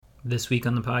This week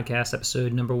on the podcast,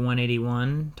 episode number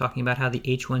 181, talking about how the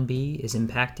H-1B is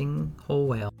impacting whole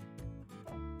whale.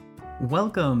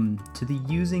 Welcome to the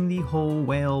Using the Whole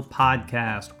Whale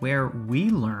podcast, where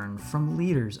we learn from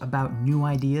leaders about new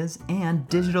ideas and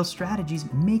digital strategies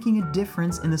making a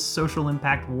difference in the social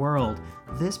impact world.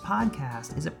 This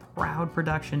podcast is a proud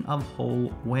production of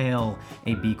Whole Whale,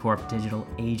 a B Corp digital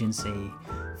agency.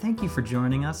 Thank you for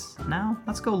joining us. Now,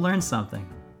 let's go learn something.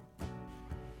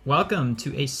 Welcome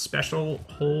to a special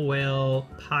Whole Whale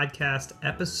podcast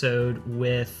episode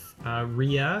with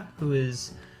Ria, who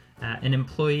is an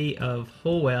employee of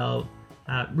Whole Whale.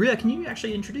 Ria, can you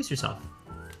actually introduce yourself?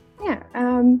 Yeah,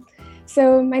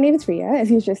 so my name is Ria,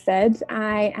 as you just said.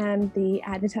 I am the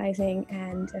advertising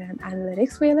and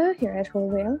analytics whaler here at Whole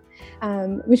Whale,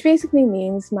 which basically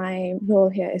means my role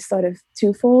here is sort of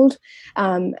twofold.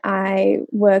 I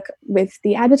work with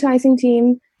the advertising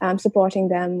team, supporting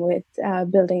them with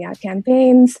building out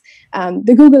campaigns.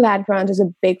 The Google Ad Front is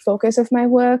a big focus of my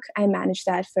work. I manage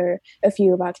that for a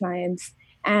few of our clients.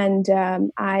 And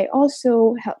I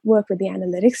also work with the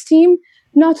analytics team,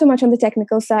 not so much on the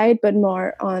technical side, but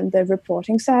more on the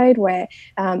reporting side, where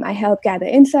I help gather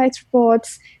insights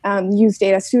reports, use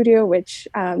Data Studio, which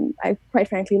I quite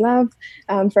frankly love,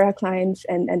 for our clients,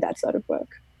 and that sort of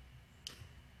work.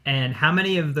 And how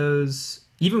many of those,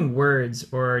 even words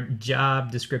or job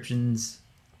descriptions,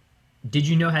 did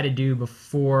you know how to do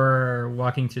before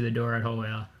walking through the door at Whole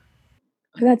Whale?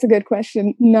 That's a good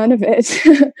question. None of it.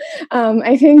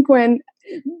 I think when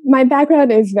my background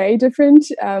is very different.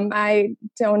 I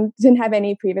didn't have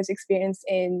any previous experience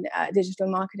in digital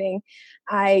marketing.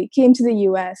 I came to the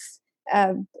US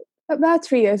about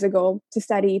 3 years ago to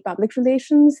study public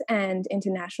relations and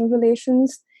international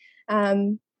relations.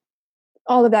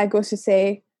 All of that goes to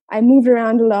say I moved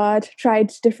around a lot,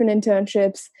 tried different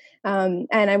internships, and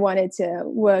I wanted to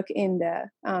work in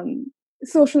the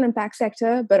social impact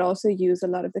sector, but also use a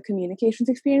lot of the communications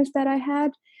experience that I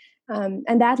had.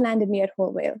 And that landed me at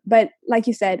Whole Whale. But like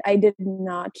you said, I did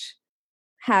not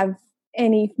have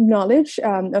any knowledge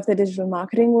of the digital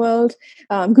marketing world.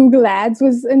 Google Ads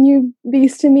was a new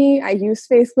beast to me. I used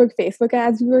Facebook. Facebook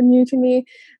ads were new to me.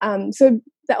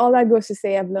 All that goes to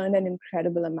say I've learned an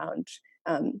incredible amount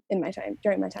during my time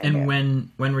And here.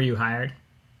 when were you hired?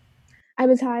 I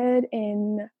was hired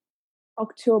in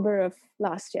October of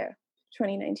last year,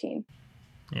 2019.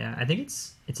 Yeah, I think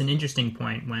it's an interesting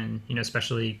point when,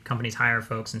 especially companies hire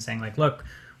folks and saying like, look,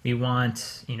 we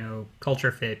want,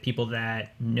 culture fit, people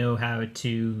that know how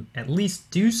to at least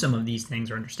do some of these things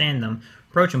or understand them,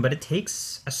 approach them. But it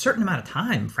takes a certain amount of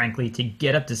time, frankly, to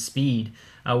get up to speed.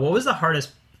 What was the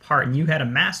hardest part? And you had a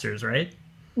master's, right?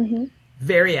 Mm-hmm.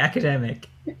 Very academic.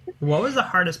 What was the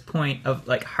hardest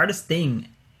thing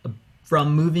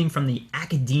from moving from the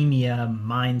academia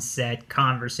mindset,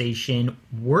 conversation,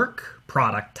 work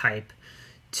product type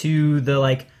to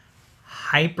the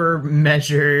hyper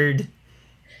measured,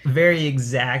 very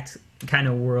exact kind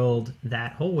of world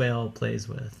that Whole Whale plays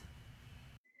with?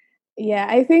 Yeah,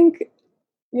 I think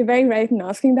you're very right in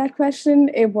asking that question.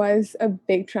 It was a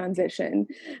big transition.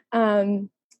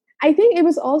 I think it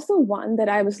was also one that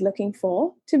I was looking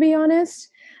for, to be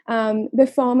honest.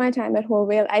 Before my time at Whole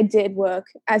Whale, I did work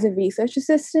as a research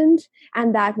assistant,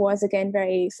 and that was again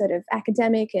very sort of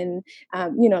academic and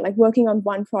working on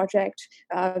one project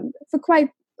for quite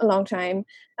a long time,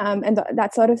 and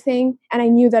that sort of thing. And I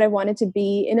knew that I wanted to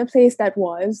be in a place that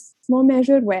was more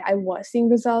measured, where I was seeing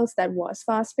results, that was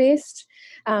fast paced.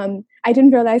 I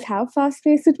didn't realize how fast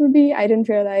paced it would be. I didn't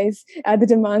realize the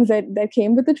demands that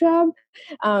came with the job.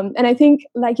 And I think,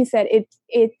 like you said,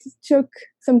 it took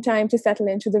some time to settle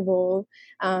into the role,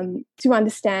 to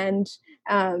understand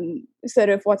sort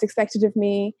of what's expected of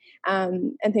me,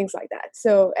 and things like that.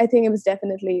 So I think it was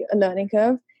definitely a learning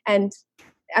curve. And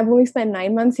I've only spent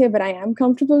 9 months here, but I am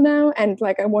comfortable now, and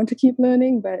I want to keep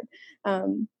learning. But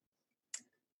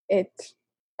it,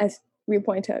 as we'll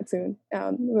point out soon,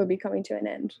 will be coming to an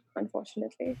end,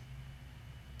 unfortunately.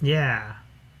 Yeah.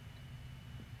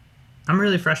 I'm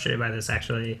really frustrated by this,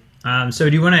 actually. So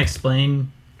do you want to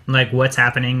explain what's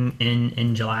happening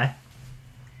in July?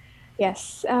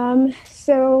 Yes.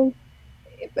 So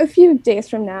a few days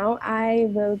from now, I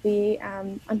will be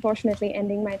unfortunately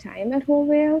ending my time at Whole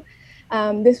Whale.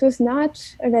 This was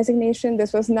not a resignation.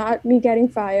 This was not me getting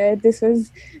fired. This was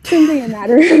simply a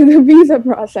matter of the visa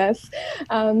process.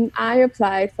 I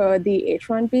applied for the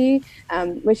H-1B,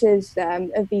 which is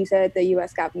a visa the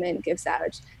US government gives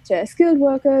out to skilled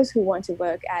workers who want to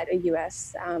work at a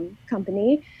US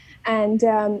company. And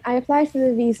I applied for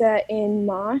the visa in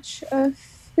March of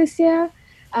this year,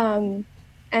 and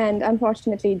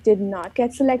unfortunately did not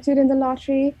get selected in the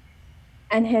lottery.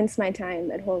 And hence my time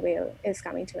at Whole Whale is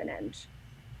coming to an end.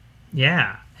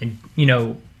 Yeah. And,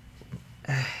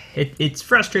 it's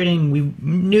frustrating. We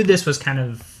knew this was kind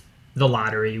of the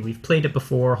lottery. We've played it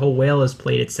before. Whole Whale has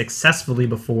played it successfully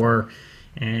before,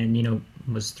 and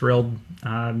was thrilled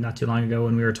not too long ago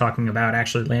when we were talking about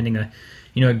actually landing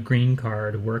a green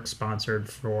card work sponsored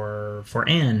for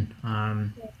Anne,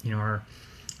 our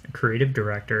creative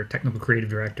director, technical creative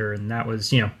director, and that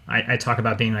was I talk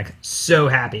about being like so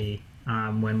happy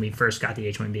when we first got the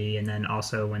H1B, and then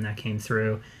also when that came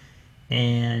through,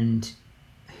 and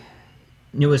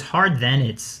it was hard then.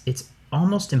 It's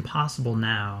almost impossible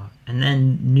now. And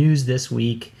then news this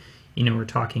week, we're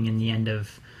talking in the end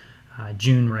of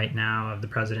June right now, of the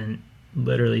president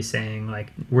literally saying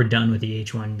like we're done with the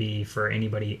H-1B for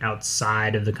anybody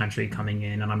outside of the country coming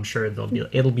in. And I'm sure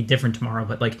it'll be different tomorrow,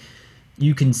 but like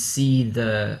you can see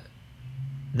the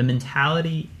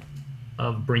mentality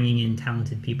of bringing in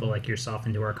talented people like yourself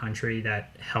into our country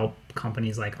that help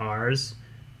companies like ours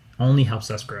only helps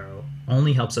us grow,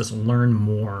 only helps us learn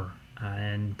more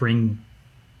and bring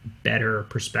better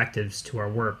perspectives to our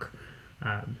work.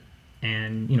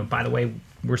 And by the way,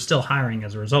 we're still hiring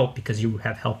as a result because you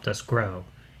have helped us grow.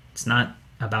 It's not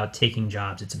about taking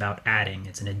jobs. It's about adding.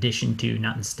 It's an addition to,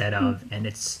 not instead of. And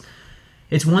it's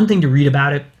one thing to read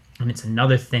about it, and it's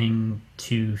another thing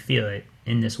to feel it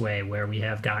in this way, where we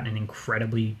have gotten an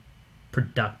incredibly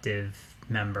productive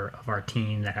member of our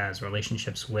team that has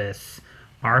relationships with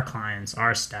our clients,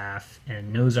 our staff,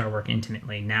 and knows our work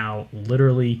intimately, now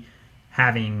literally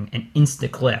having an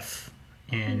insta-cliff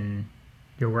in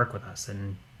your work with us.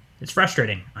 And it's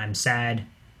frustrating. I'm sad,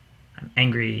 I'm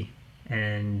angry,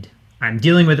 and I'm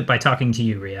dealing with it by talking to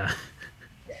you, Ria.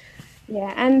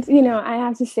 Yeah, and I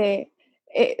have to say,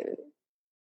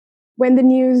 when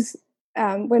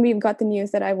we got the news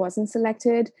that I wasn't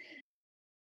selected,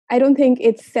 I don't think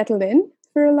it's settled in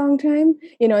for a long time.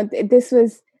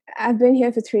 I've been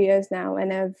here for 3 years now,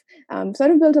 and I've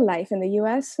sort of built a life in the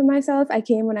US for myself. I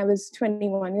came when I was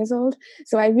 21 years old.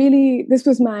 So this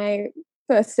was my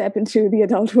first step into the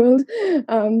adult world,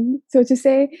 so to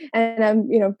say. And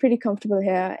I'm, pretty comfortable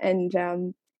here. And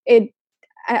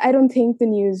I don't think the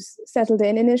news settled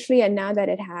in initially. And now that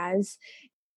it has,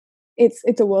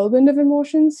 it's a whirlwind of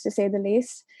emotions, to say the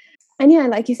least. And yeah,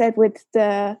 like you said, with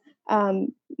the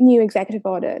new executive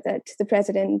order that the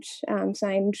president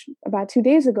signed about 2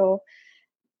 days ago,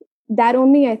 that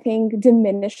only, I think,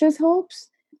 diminishes hopes.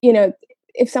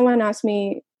 If someone asked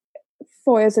me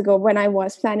 4 years ago when I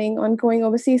was planning on going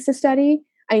overseas to study,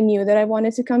 I knew that I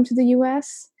wanted to come to the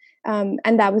US. And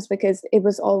that was because it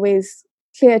was always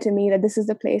clear to me that this is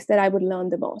the place that I would learn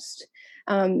the most.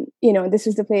 This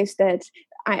is the place that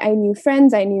I knew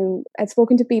friends, I'd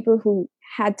spoken to people who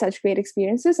had such great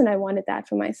experiences, and I wanted that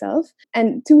for myself.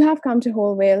 And to have come to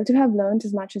Whole Whale, to have learned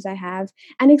as much as I have,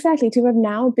 and exactly to have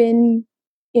now been,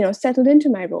 settled into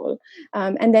my role,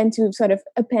 and then to sort of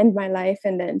append my life,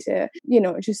 and then to,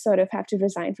 just sort of have to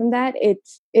resign from that, it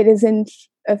isn't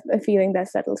a feeling that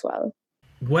settles well.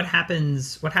 What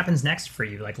happens next for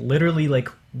you? Like literally, like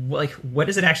what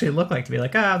does it actually look like to be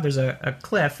like, there's a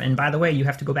cliff, and by the way, you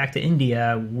have to go back to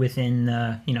India within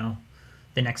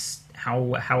the next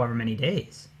however many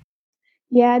days?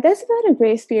 Yeah, there's about a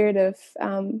grace period of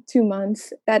 2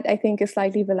 months that I think is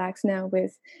slightly relaxed now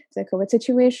with the COVID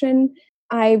situation.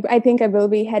 I think I will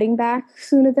be heading back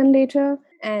sooner than later,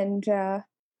 and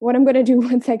what I'm going to do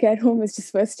once I get home is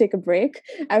just first take a break.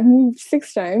 I've moved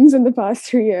 6 times in the past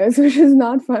 3 years, which is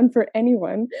not fun for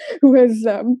anyone who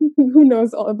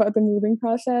knows all about the moving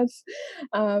process.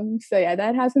 So yeah,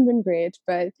 that hasn't been great,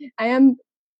 but I am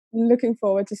looking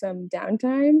forward to some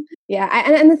downtime. Yeah,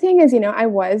 and the thing is, I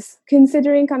was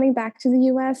considering coming back to the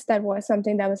US. That was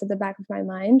something that was at the back of my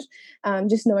mind.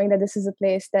 Just knowing that this is a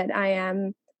place that I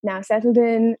am now settled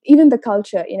in. Even the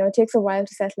culture, it takes a while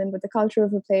to settle in with the culture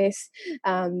of a place,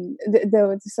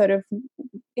 the sort of,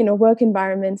 work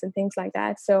environments and things like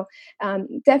that. So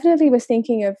definitely was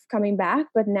thinking of coming back,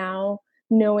 but now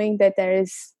knowing that there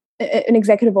is an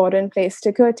executive order in place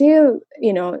to curtail,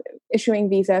 issuing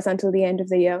visas until the end of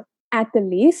the year, at the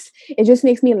least, it just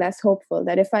makes me less hopeful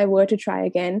that if I were to try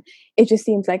again, it just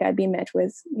seems like I'd be met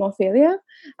with more failure.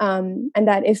 And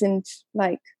that isn't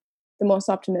like the most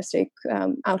optimistic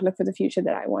outlook for the future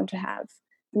that I want to have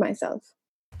for myself.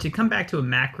 To come back to a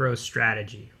macro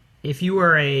strategy, if you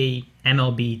are a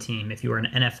MLB team, if you are an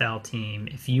NFL team,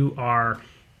 if you are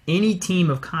any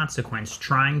team of consequence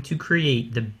trying to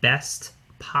create the best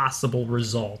possible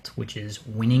result, which is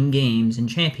winning games and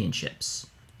championships,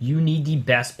 you need the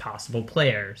best possible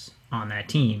players on that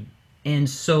team. And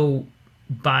so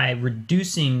by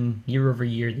reducing year over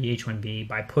year the H-1B,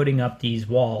 by putting up these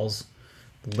walls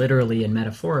literally and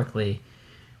metaphorically,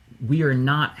 we are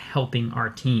not helping our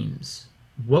teams.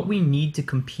 What we need to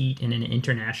compete in an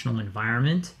international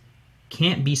environment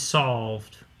can't be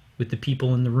solved with the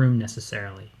people in the room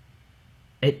necessarily.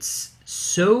 It's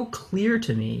so clear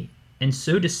to me and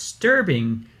so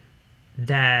disturbing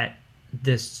that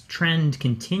this trend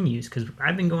continues, because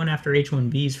I've been going after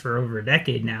H-1Bs for over a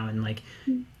decade now, and like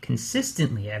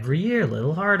consistently every year, a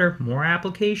little harder, more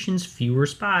applications, fewer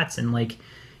spots, and like,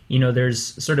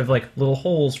 there's sort of like little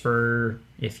holes for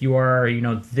if you are,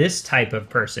 this type of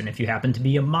person, if you happen to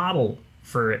be a model,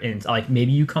 for and like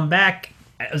maybe you come back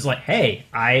as like, hey,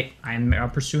 I'm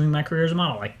pursuing my career as a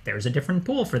model. Like there's a different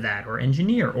pool for that, or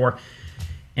engineer,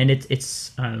 and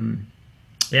it's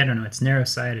yeah, I don't know. It's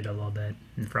narrow-sighted a little bit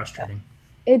and frustrating.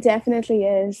 It definitely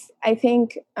is. I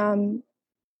think the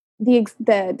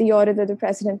order that the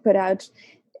president put out,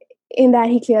 in that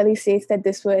he clearly states that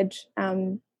this would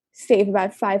save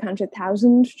about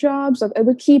 500,000 jobs, or it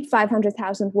would keep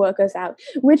 500,000 workers out,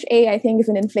 which I think is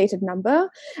an inflated number.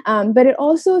 But it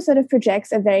also sort of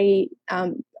projects a very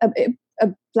a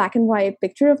black and white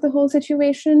picture of the whole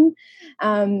situation.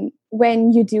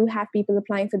 When you do have people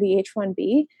applying for the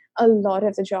H-1B, a lot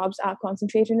of the jobs are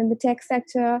concentrated in the tech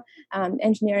sector,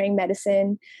 engineering,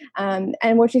 medicine.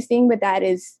 And what you're seeing with that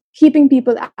is keeping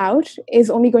people out is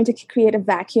only going to create a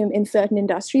vacuum in certain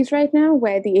industries right now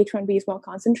where the H-1B is more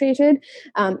concentrated.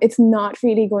 It's not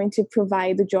really going to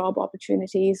provide the job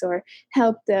opportunities or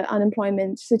help the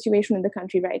unemployment situation in the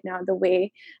country right now the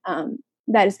way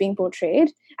that is being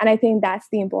portrayed. And I think that's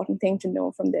the important thing to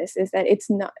know from this, is that it's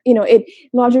not, it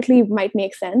logically might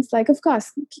make sense. Like, of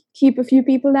course, keep a few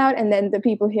people out and then the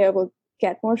people here will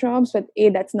get more jobs, but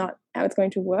that's not how it's going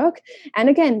to work. And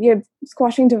again, you're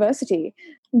squashing diversity.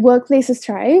 Workplaces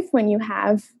thrive when you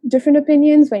have different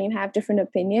opinions,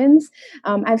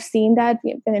 I've seen that,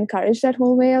 we've been encouraged at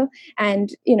Whole Whale.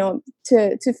 And,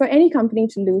 to for any company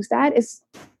to lose that is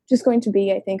just going to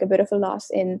be, I think, a bit of a loss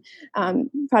in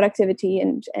productivity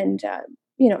and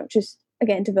just,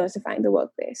 again, diversifying the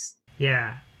workplace.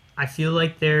 Yeah. I feel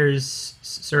like there's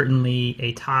certainly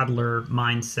a toddler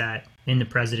mindset in the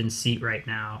president's seat right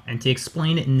now. And to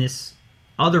explain it in this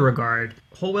other regard,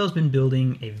 Whole Whale's been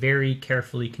building a very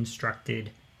carefully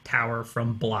constructed tower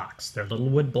from blocks. They're little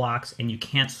wood blocks and you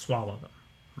can't swallow them,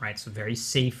 right? So very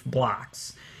safe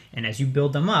blocks. And as you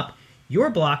build them up, your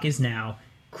block is now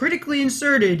critically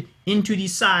inserted into the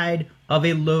side of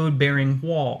a load-bearing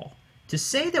wall. To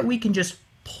say that we can just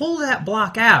pull that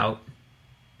block out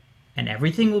and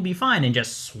everything will be fine and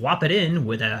just swap it in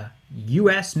with a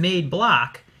US-made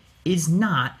block is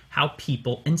not how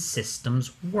people and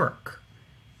systems work.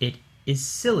 It is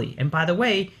silly. And by the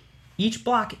way, each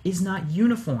block is not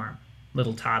uniform,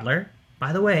 little toddler.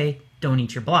 By the way, don't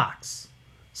eat your blocks.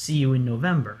 See you in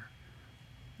November.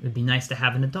 It would be nice to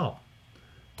have an adult.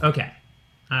 Okay.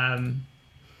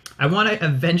 I want to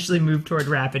eventually move toward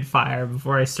rapid fire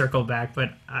before I circle back,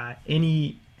 but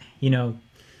any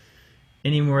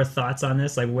more thoughts on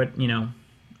this? Like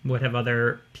what have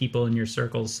other people in your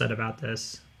circles said about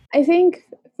this? I think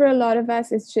for a lot of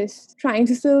us, it's just trying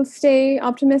to still stay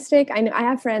optimistic. I know I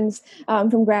have friends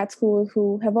from grad school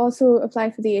who have also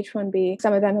applied for the H-1B.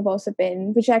 Some of them have also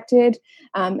been rejected.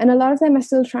 And a lot of them are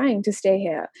still trying to stay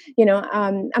here.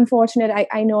 I'm fortunate.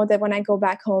 I know that when I go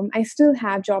back home, I still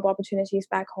have job opportunities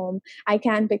back home. I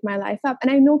can pick my life up.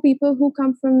 And I know people who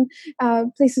come from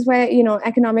places where,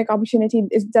 economic opportunity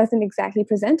doesn't exactly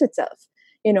present itself,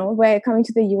 where coming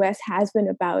to the US has been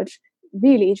about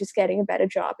really just getting a better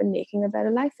job and making a better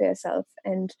life for yourself.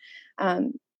 And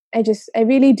I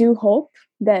really do hope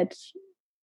that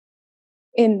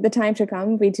in the time to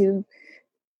come, we do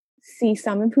see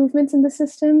some improvements in the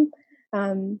system,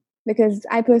 because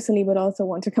I personally would also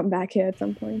want to come back here at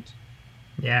some point.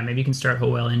 Yeah, maybe you can start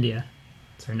Whole Whale India.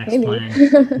 It's our next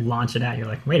plan. Launch it out. You're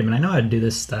like, wait a minute, I know how to do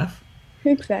this stuff.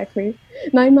 Exactly.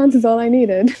 9 months is all I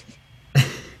needed.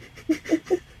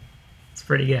 It's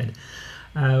pretty good.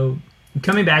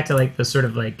 Coming back to like the sort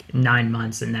of like 9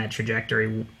 months in that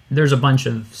trajectory, there's a bunch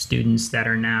of students that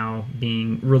are now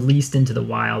being released into the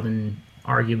wild in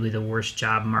arguably the worst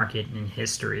job market in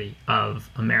history of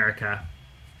America,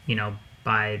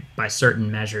 by certain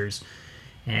measures.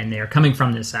 And they are coming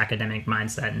from this academic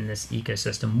mindset and this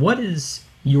ecosystem. What is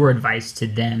your advice to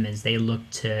them as they look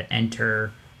to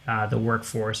enter the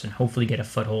workforce and hopefully get a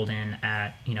foothold in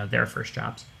at, their first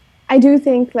jobs? I do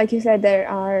think, like you said, there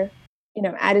are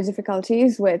added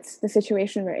difficulties with the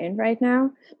situation we're in right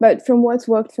now. But from what's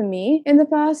worked for me in the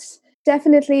past,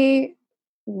 definitely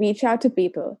reach out to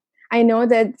people. I know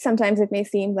that sometimes it may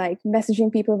seem like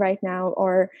messaging people right now,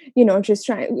 or just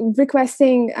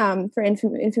requesting for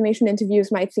information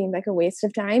interviews might seem like a waste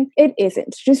of time. It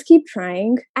isn't. Just keep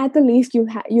trying. At the least, you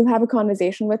have a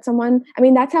conversation with someone. I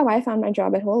mean, that's how I found my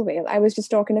job at Whole Whale. I was just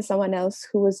talking to someone else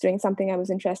who was doing something I was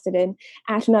interested in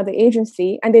at another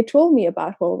agency, and they told me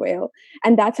about Whole Whale,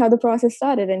 and that's how the process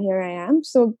started. And here I am.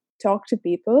 So talk to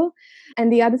people.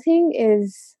 And the other thing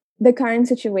is the current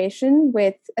situation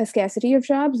with a scarcity of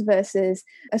jobs versus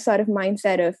a sort of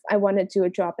mindset of I want to do a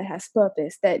job that has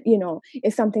purpose, that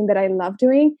is something that I love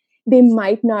doing. They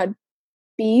might not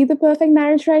be the perfect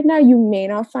marriage right now. You may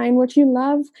not find what you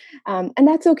love, and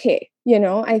that's okay.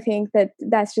 I think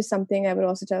that's just something I would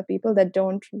also tell people, that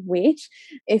don't wait.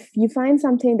 If you find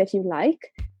something that you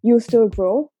like, you'll still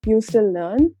grow, you'll still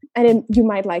learn, and then you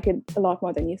might like it a lot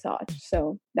more than you thought.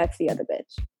 So that's the other bit.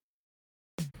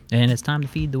 And it's time to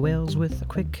feed the whales with a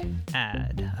quick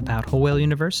ad about Whole Whale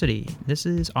University. This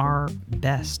is our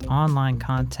best online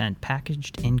content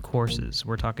packaged in courses.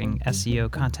 We're talking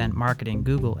SEO, content marketing,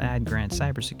 Google Ad Grants,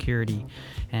 cybersecurity,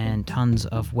 and tons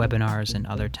of webinars and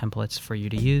other templates for you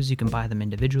to use. You can buy them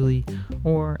individually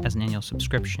or as an annual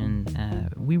subscription.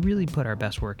 We really put our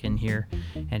best work in here.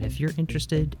 And if you're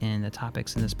interested in the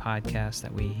topics in this podcast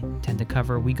that we tend to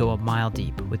cover, we go a mile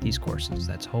deep with these courses.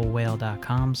 That's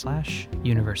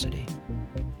wholewhale.com/university.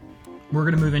 We're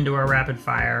going to move into our rapid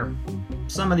fire.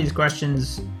 Some of these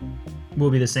questions will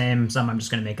be the same. Some I'm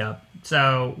just going to make up.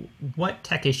 So what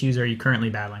tech issues are you currently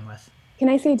battling with? Can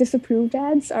I say disapproved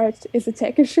ads is a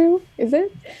tech issue? Is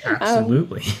it?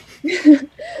 Absolutely.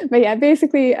 But yeah,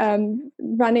 basically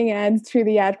running ads through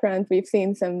the ad front, we've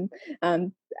seen some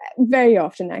very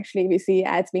often, actually, we see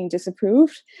ads being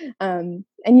disapproved.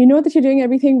 And you know that you're doing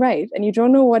everything right, and you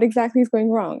don't know what exactly is going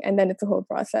wrong. And then it's a whole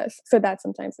process. So that's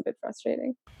sometimes a bit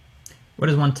frustrating. What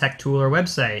is one tech tool or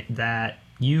website that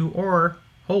you or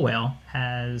Whole Whale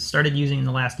has started using in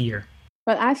the last year?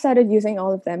 Well, I've started using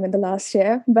all of them in the last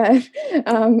year, but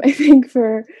I think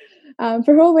for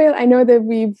Whole Whale, I know that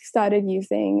we've started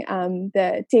using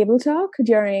the Table Talk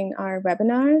during our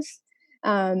webinars,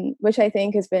 which I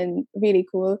think has been really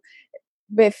cool.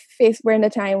 We're in a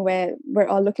time where we're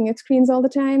all looking at screens all the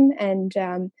time, and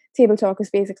Table Talk is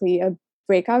basically a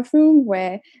breakout room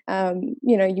where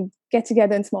you get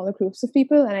together in smaller groups of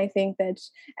people, and I think that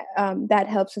that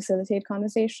helps facilitate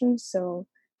conversations. So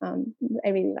I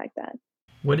really like that.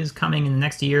 What is coming in the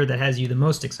next year that has you the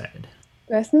most excited?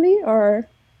 Personally, or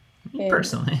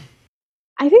personally?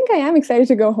 I think I am excited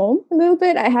to go home a little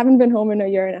bit. I haven't been home in a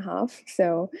year and a half,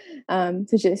 so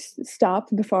to just stop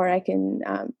before I can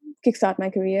kickstart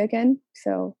my career again.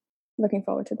 So looking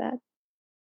forward to that.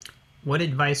 What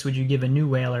advice would you give a new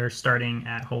whaler starting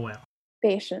at Whole Whale?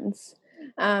 Patience.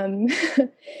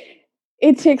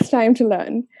 It takes time to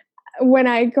learn. When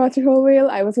I got to Whole Whale,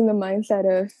 I was in the mindset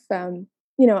of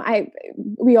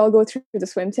we all go through the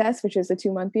swim test, which is a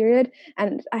 2-month period.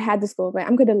 And I had this goal where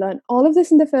I'm going to learn all of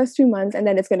this in the first 2 months, and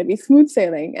then it's going to be smooth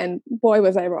sailing. And boy,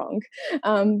 was I wrong.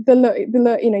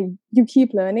 You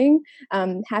keep learning,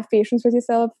 have patience with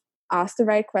yourself, ask the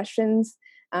right questions.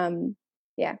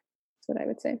 That's what I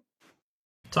would say.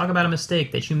 Talk about a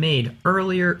mistake that you made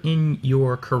earlier in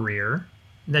your career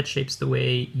that shapes the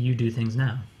way you do things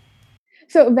now.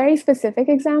 So a very specific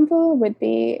example would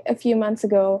be a few months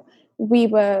ago, we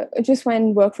were, just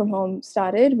when work from home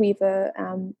started, we were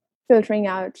filtering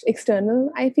out external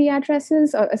IP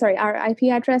addresses, our IP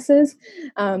addresses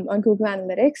on Google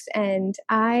Analytics. And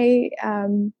I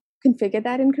configured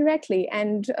that incorrectly.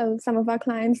 And some of our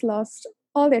clients lost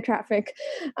all their traffic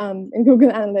in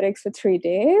Google Analytics for 3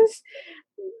 days.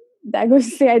 That goes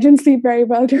to say I didn't sleep very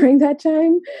well during that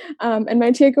time. And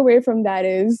my takeaway from that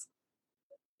is,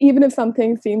 even if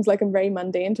something seems like a very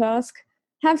mundane task,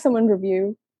 have someone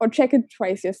review or check it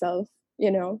twice yourself.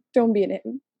 Don't be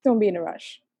in a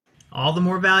rush. All the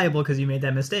more valuable because you made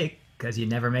that mistake, because you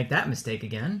never make that mistake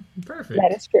again. Perfect.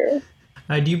 That is true.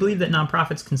 Do you believe that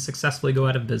nonprofits can successfully go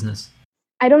out of business?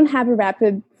 I don't have a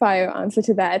rapid fire answer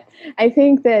to that. I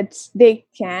think that they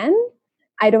can.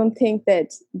 I don't think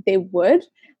that they would.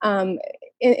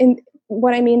 In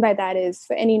what I mean by that is,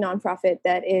 for any nonprofit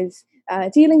that is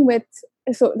dealing with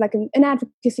like an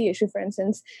advocacy issue, for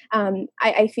instance,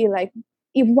 I feel like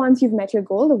if once you've met your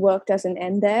goal, the work doesn't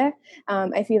end there.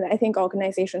 I think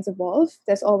organizations evolve.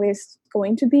 There's always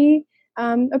going to be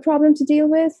a problem to deal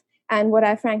with. And what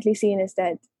I've frankly seen is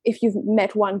that if you've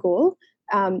met one goal,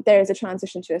 there is a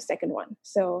transition to a second one.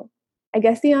 So I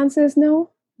guess the answer is no.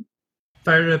 If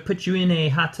I were to put you in a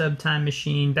hot tub time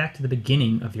machine back to the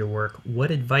beginning of your work, what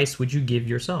advice would you give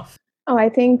yourself? Oh, I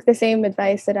think the same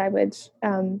advice that I would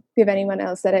give anyone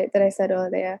else that I said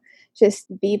earlier.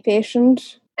 Just be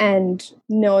patient and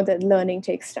know that learning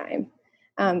takes time.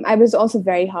 I was also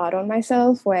very hard on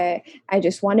myself, where I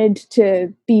just wanted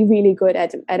to be really good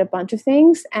at a bunch of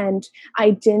things, and I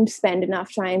didn't spend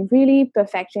enough time really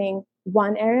perfecting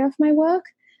one area of my work.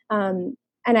 And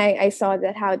I saw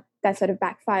that how that sort of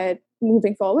backfired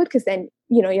moving forward, because then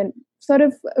you're sort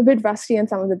of a bit rusty on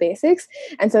some of the basics.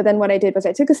 And so then what I did was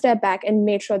I took a step back and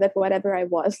made sure that whatever I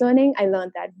was learning, I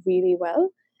learned that really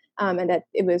well, and that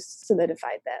it was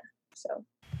solidified there. So,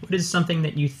 What is something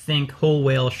that you think Whole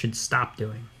Whale should stop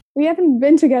doing? we haven't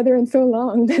been together in so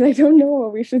long that I don't know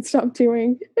what we should stop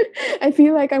doing. I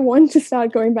feel like I want to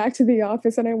start going back to the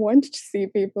office and I want to see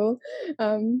people.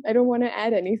 I don't want to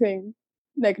add anything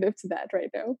negative to that right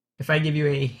now. If I give you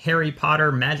a Harry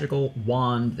Potter magical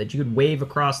wand that you could wave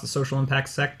across the social impact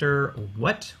sector,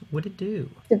 what would it do?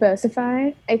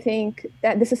 Diversify. I think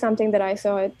that this is something that I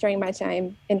saw during my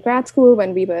time in grad school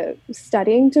when we were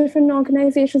studying different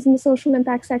organizations in the social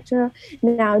impact sector.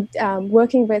 Now,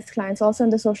 working with clients also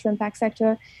in the social impact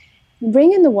sector,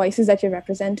 bring in the voices that you're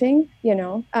representing.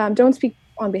 Don't speak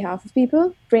on behalf of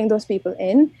people. Bring those people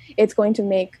in. It's going to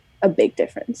make a big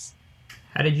difference.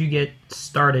 How did you get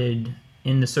started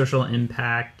in the social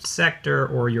impact sector,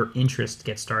 or your interest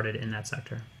get started in that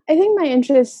sector? I think my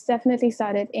interest definitely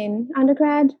started in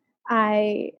undergrad.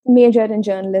 I majored in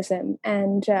journalism,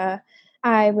 and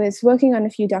I was working on a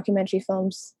few documentary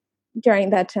films during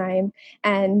that time.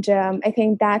 And I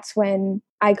think that's when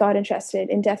I got interested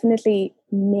in definitely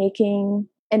making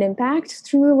an impact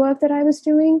through the work that I was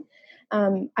doing.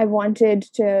 I wanted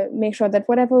to make sure that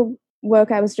whatever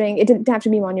work I was doing, it didn't have to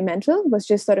be monumental. It was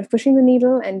just sort of pushing the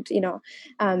needle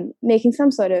and making some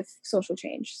sort of social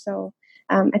change. So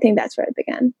I think that's where it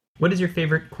began. What is your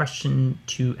favorite question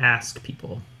to ask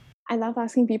people? I love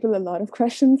asking people a lot of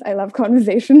questions. I love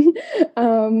conversation.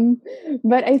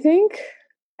 But I think,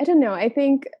 I don't know. I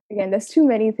think, again, there's too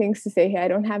many things to say here. I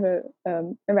don't have a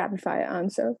rapid fire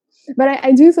answer. But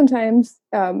I do sometimes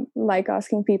like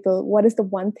asking people, what is the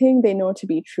one thing they know to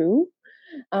be true?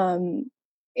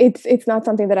 It's not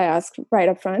something that I ask right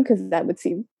up front, because that would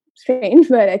seem strange.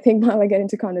 But I think while I get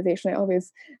into conversation, I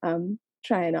always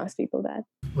try and ask people that.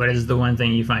 What is the one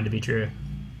thing you find to be true?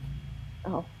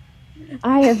 Oh,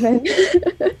 I haven't.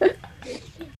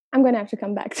 I'm going to have to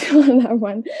come back to on that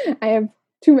one. I have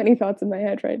too many thoughts in my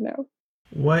head right now.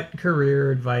 What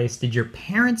career advice did your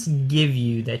parents give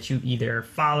you that you either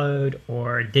followed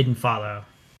or didn't follow?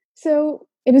 So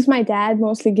it was my dad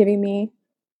mostly giving me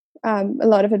a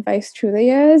lot of advice through the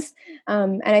years.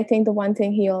 And I think the one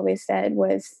thing he always said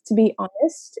was to be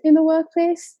honest in the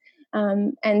workplace,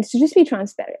 and to just be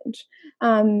transparent,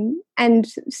 and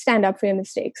stand up for your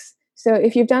mistakes. So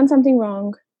if you've done something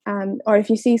wrong, or if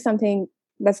you see something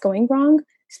that's going wrong,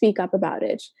 speak up about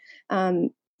it.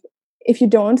 If you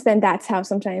don't, then that's how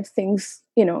sometimes things,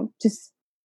 just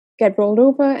get rolled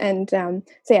over. And so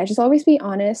yeah, just always be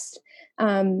honest,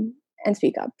 and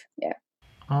speak up. Yeah.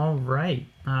 All right.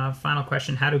 Final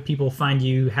question. How do people find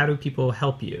you? How do people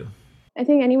help you? I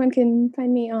think anyone can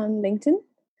find me on LinkedIn.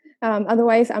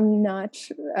 Otherwise, I'm not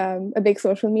a big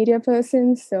social media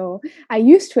person. So I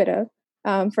use Twitter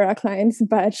for our clients,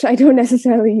 but I don't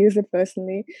necessarily use it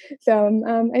personally. So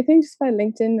I think just by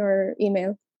LinkedIn or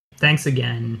email. Thanks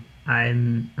again.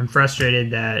 I'm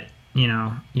frustrated that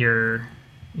your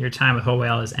time with Whole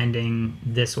Whale is ending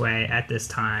this way at this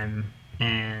time.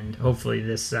 And hopefully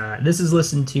this is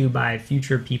listened to by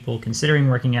future people considering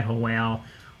working at Whole Whale,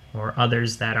 or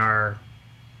others that are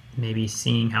maybe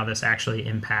seeing how this actually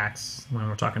impacts, when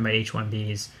we're talking about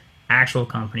H-1Bs, actual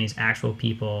companies, actual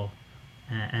people,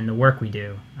 and the work we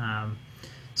do.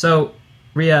 So,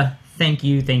 Ria, thank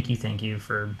you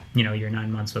for your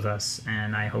 9 months with us,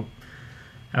 and I hope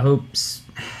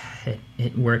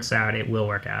it works out. It will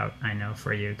work out, I know,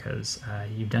 for you, because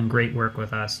you've done great work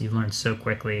with us. You've learned so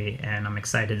quickly, and I'm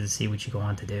excited to see what you go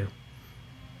on to do.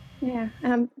 Yeah,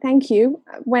 thank you.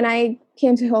 When I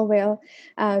came to Whole Whale,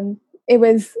 it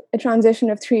was a transition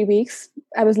of 3 weeks.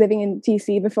 I was living in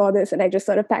DC before this, and I just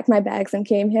sort of packed my bags and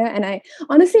came here. And I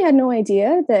honestly had no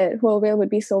idea that Whole Whale would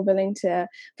be so willing to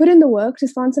put in the work to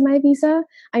sponsor my visa.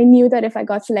 I knew that if I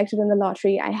got selected in the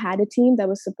lottery, I had a team that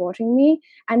was supporting me.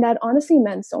 And that honestly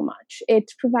meant so much.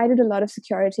 It provided a lot of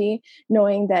security,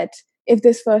 knowing that if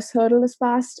this first hurdle is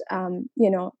passed, I'm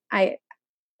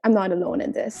not alone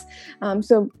in this.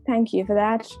 So thank you for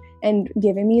that and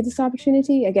giving me this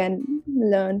opportunity. Again,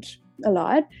 learned a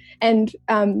lot. And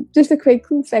just a quick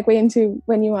segue into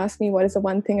when you asked me what is the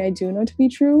one thing I do know to be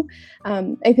true.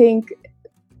 I think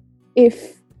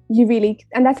if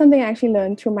and that's something I actually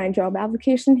learned through my job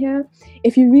application here.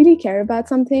 If you really care about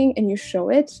something and you show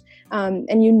it,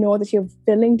 and you know that you're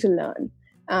willing to learn,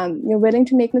 you're willing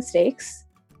to make mistakes,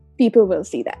 people will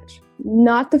see that.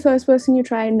 Not the first person you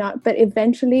try, but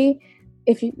eventually,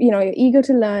 if you're eager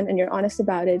to learn and you're honest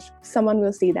about it, someone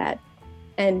will see that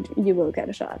and you will get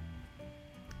a shot.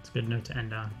 It's a good note to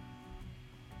end on.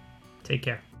 Take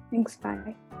care. Thanks,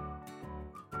 bye.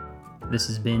 This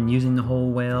has been Using the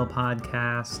Whole Whale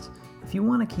podcast. If you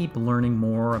want to keep learning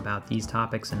more about these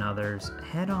topics and others,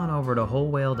 head on over to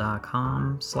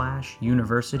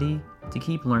wholewhale.com/university to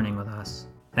keep learning with us.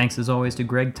 Thanks as always to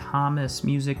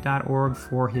GregThomasMusic.org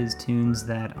for his tunes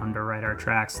that underwrite our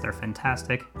tracks. They're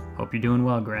fantastic. Hope you're doing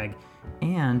well, Greg.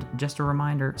 And just a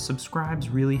reminder, subscribes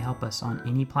really help us on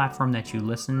any platform that you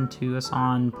listen to us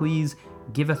on. Please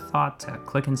give a thought to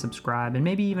click and subscribe, and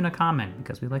maybe even a comment,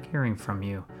 because we like hearing from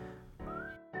you.